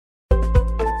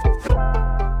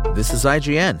This is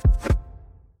IGN.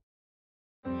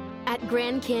 At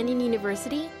Grand Canyon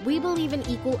University, we believe in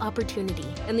equal opportunity,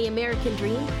 and the American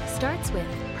dream starts with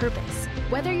purpose.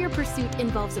 Whether your pursuit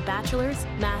involves a bachelor's,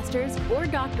 master's, or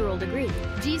doctoral degree,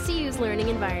 GCU's learning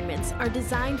environments are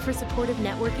designed for supportive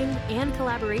networking and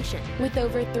collaboration. With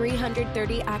over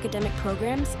 330 academic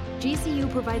programs,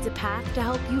 GCU provides a path to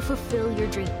help you fulfill your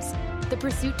dreams. The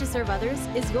pursuit to serve others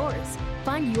is yours.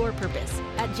 Find your purpose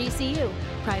at GCU.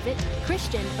 Private,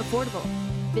 Christian, affordable.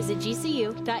 Visit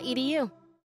gcu.edu.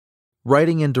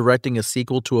 Writing and directing a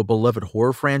sequel to a beloved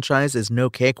horror franchise is no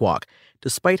cakewalk,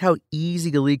 despite how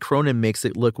easy Lee Cronin makes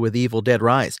it look with Evil Dead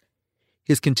Rise.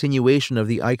 His continuation of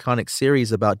the iconic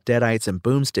series about deadites and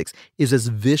boomsticks is as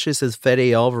vicious as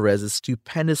Fede Alvarez's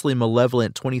stupendously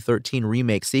malevolent 2013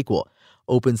 remake sequel,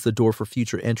 opens the door for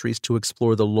future entries to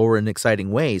explore the lore in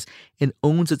exciting ways, and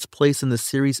owns its place in the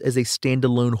series as a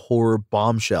standalone horror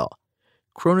bombshell.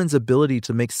 Cronin's ability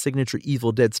to make signature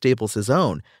Evil Dead staples his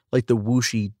own, like the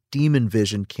whooshy Demon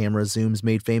Vision camera zooms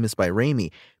made famous by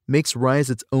Raimi, makes Rise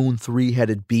its own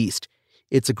three-headed beast.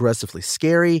 It's aggressively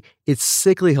scary, it's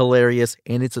sickly hilarious,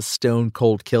 and it's a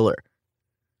stone-cold killer.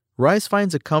 Rise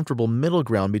finds a comfortable middle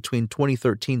ground between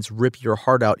 2013's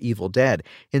rip-your-heart-out Evil Dead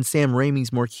and Sam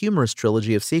Raimi's more humorous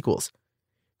trilogy of sequels.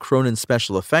 Cronin's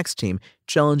special effects team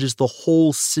challenges the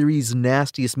whole series'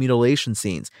 nastiest mutilation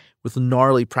scenes with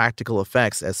gnarly practical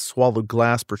effects as swallowed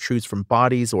glass protrudes from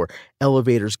bodies or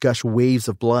elevators gush waves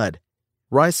of blood.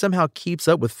 Rise somehow keeps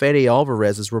up with Fede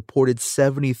Alvarez's reported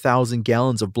 70,000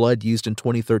 gallons of blood used in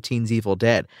 2013's Evil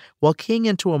Dead, while keying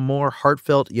into a more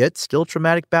heartfelt yet still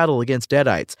traumatic battle against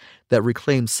deadites that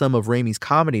reclaims some of Raimi's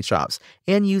comedy chops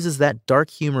and uses that dark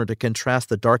humor to contrast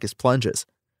the darkest plunges.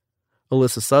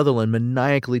 Alyssa Sutherland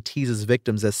maniacally teases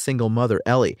victims as single mother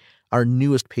Ellie, our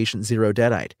newest patient zero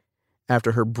deadite.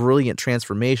 After her brilliant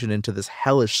transformation into this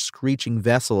hellish, screeching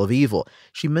vessel of evil,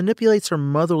 she manipulates her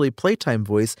motherly playtime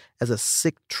voice as a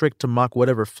sick trick to mock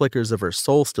whatever flickers of her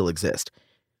soul still exist.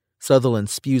 Sutherland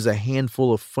spews a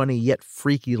handful of funny yet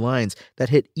freaky lines that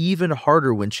hit even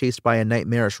harder when chased by a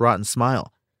nightmarish rotten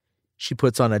smile. She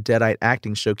puts on a deadite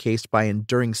acting showcased by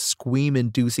enduring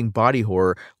scream-inducing body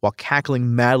horror while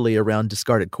cackling madly around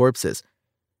discarded corpses.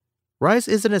 Rise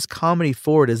isn't as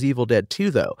comedy-forward as Evil Dead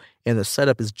 2, though, and the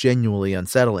setup is genuinely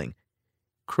unsettling.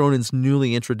 Cronin's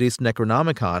newly introduced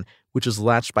Necronomicon, which is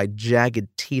latched by jagged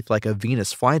teeth like a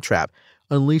Venus flytrap,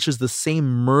 unleashes the same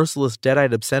merciless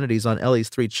deadite obscenities on Ellie's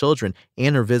three children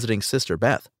and her visiting sister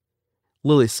Beth.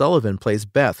 Lily Sullivan plays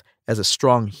Beth as a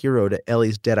strong hero to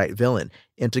Ellie's deadite villain,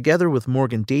 and together with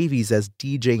Morgan Davies as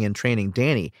DJ in training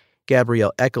Danny,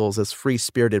 Gabrielle Eccles as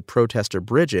free-spirited protester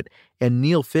Bridget, and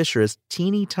Neil Fisher as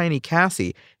teeny tiny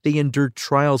Cassie, they endured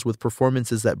trials with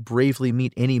performances that bravely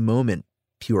meet any moment,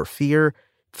 pure fear,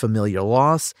 familiar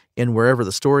loss, and wherever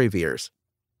the story veers.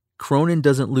 Cronin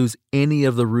doesn't lose any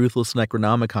of the ruthless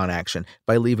Necronomicon action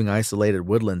by leaving isolated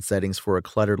woodland settings for a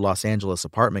cluttered Los Angeles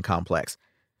apartment complex.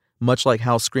 Much like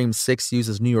how Scream 6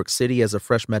 uses New York City as a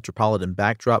fresh metropolitan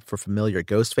backdrop for familiar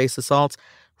Ghostface assaults,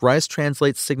 Rise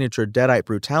translates signature deadite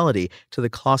brutality to the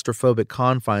claustrophobic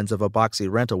confines of a boxy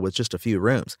rental with just a few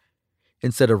rooms.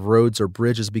 Instead of roads or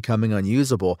bridges becoming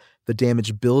unusable, the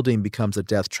damaged building becomes a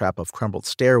death trap of crumbled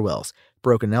stairwells,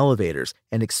 broken elevators,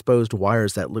 and exposed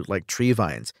wires that look like tree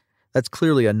vines. That's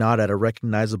clearly a nod at a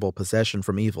recognizable possession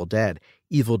from Evil Dead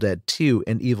 2,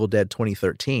 and Evil Dead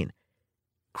 2013.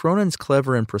 Cronin's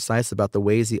clever and precise about the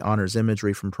ways he honors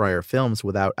imagery from prior films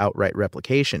without outright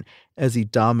replication, as he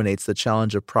dominates the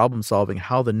challenge of problem-solving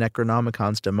how the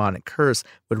Necronomicon's demonic curse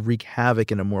would wreak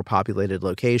havoc in a more populated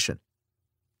location.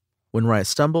 When Rise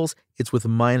stumbles, it's with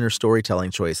minor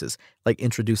storytelling choices, like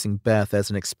introducing Beth as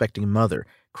an expecting mother.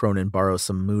 Cronin borrows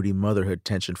some moody motherhood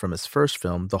tension from his first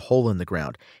film, The Hole in the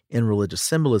Ground, and religious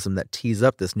symbolism that tees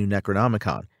up this new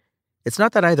Necronomicon. It's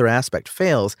not that either aspect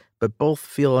fails, but both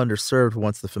feel underserved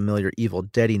once the familiar Evil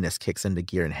Deadiness kicks into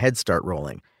gear and heads start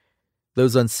rolling.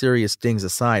 Those unserious dings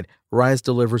aside, Rise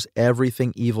delivers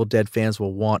everything Evil Dead fans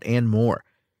will want and more.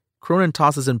 Cronin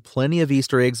tosses in plenty of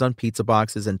Easter eggs on pizza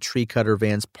boxes and tree cutter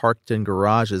vans parked in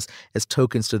garages as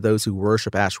tokens to those who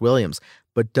worship Ash Williams,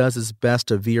 but does his best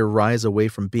to veer Rise away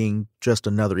from being just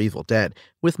another Evil Dead,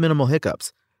 with minimal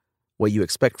hiccups. What you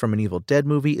expect from an Evil Dead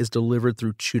movie is delivered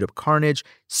through chewed-up carnage,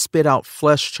 spit-out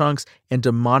flesh chunks, and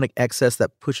demonic excess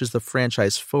that pushes the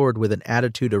franchise forward with an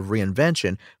attitude of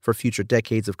reinvention for future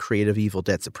decades of creative Evil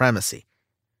Dead supremacy.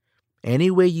 Any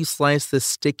way you slice this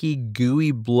sticky, gooey,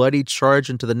 bloody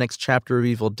charge into the next chapter of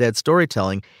Evil Dead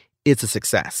storytelling, it's a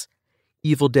success.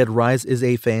 Evil Dead Rise is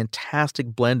a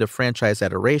fantastic blend of franchise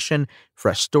adoration,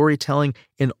 fresh storytelling,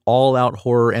 and all-out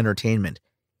horror entertainment.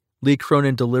 Lee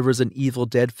Cronin delivers an Evil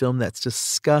Dead film that's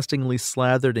disgustingly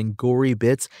slathered in gory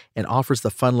bits and offers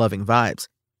the fun-loving vibes.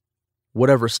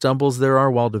 Whatever stumbles there are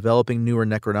while developing newer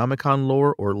Necronomicon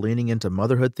lore or leaning into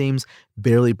motherhood themes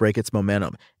barely break its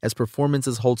momentum, as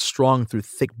performances hold strong through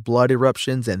thick blood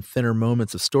eruptions and thinner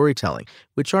moments of storytelling,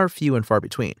 which are few and far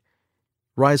between.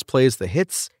 Rise plays the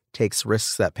hits, takes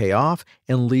risks that pay off,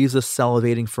 and leaves us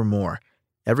salivating for more.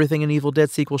 Everything an Evil Dead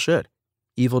sequel should.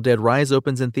 Evil Dead Rise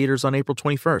opens in theaters on April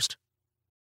 21st.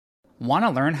 Want to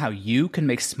learn how you can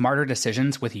make smarter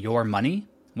decisions with your money?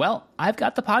 Well, I've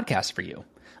got the podcast for you.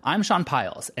 I'm Sean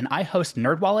Piles, and I host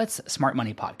NerdWallet's Smart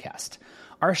Money Podcast.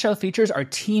 Our show features our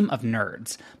team of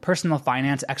nerds, personal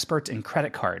finance experts in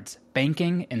credit cards,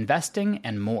 banking, investing,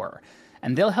 and more.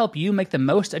 And they'll help you make the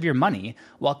most of your money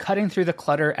while cutting through the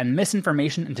clutter and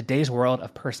misinformation in today's world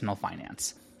of personal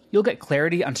finance. You'll get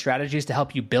clarity on strategies to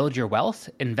help you build your wealth,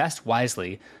 invest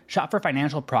wisely, shop for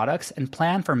financial products, and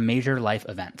plan for major life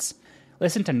events.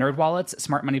 Listen to NerdWallet's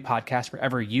Smart Money Podcast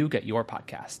wherever you get your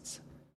podcasts.